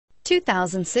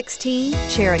2016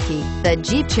 Cherokee. The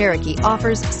Jeep Cherokee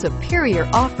offers superior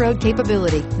off-road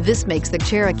capability. This makes the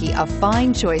Cherokee a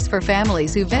fine choice for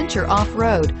families who venture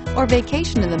off-road or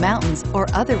vacation in the mountains or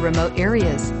other remote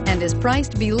areas, and is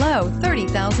priced below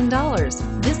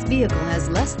 $30,000. This vehicle has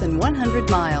less than 100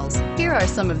 miles. Here are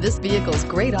some of this vehicle's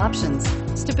great options: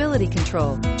 stability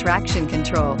control, traction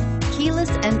control,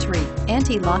 keyless entry,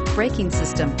 anti-lock braking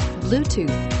system,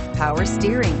 Bluetooth, power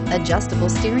steering, adjustable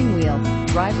steering wheel,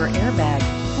 driver airbag,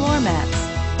 floor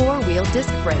mats, four-wheel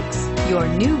disc brakes. Your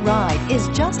new ride is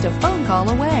just a phone call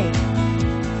away.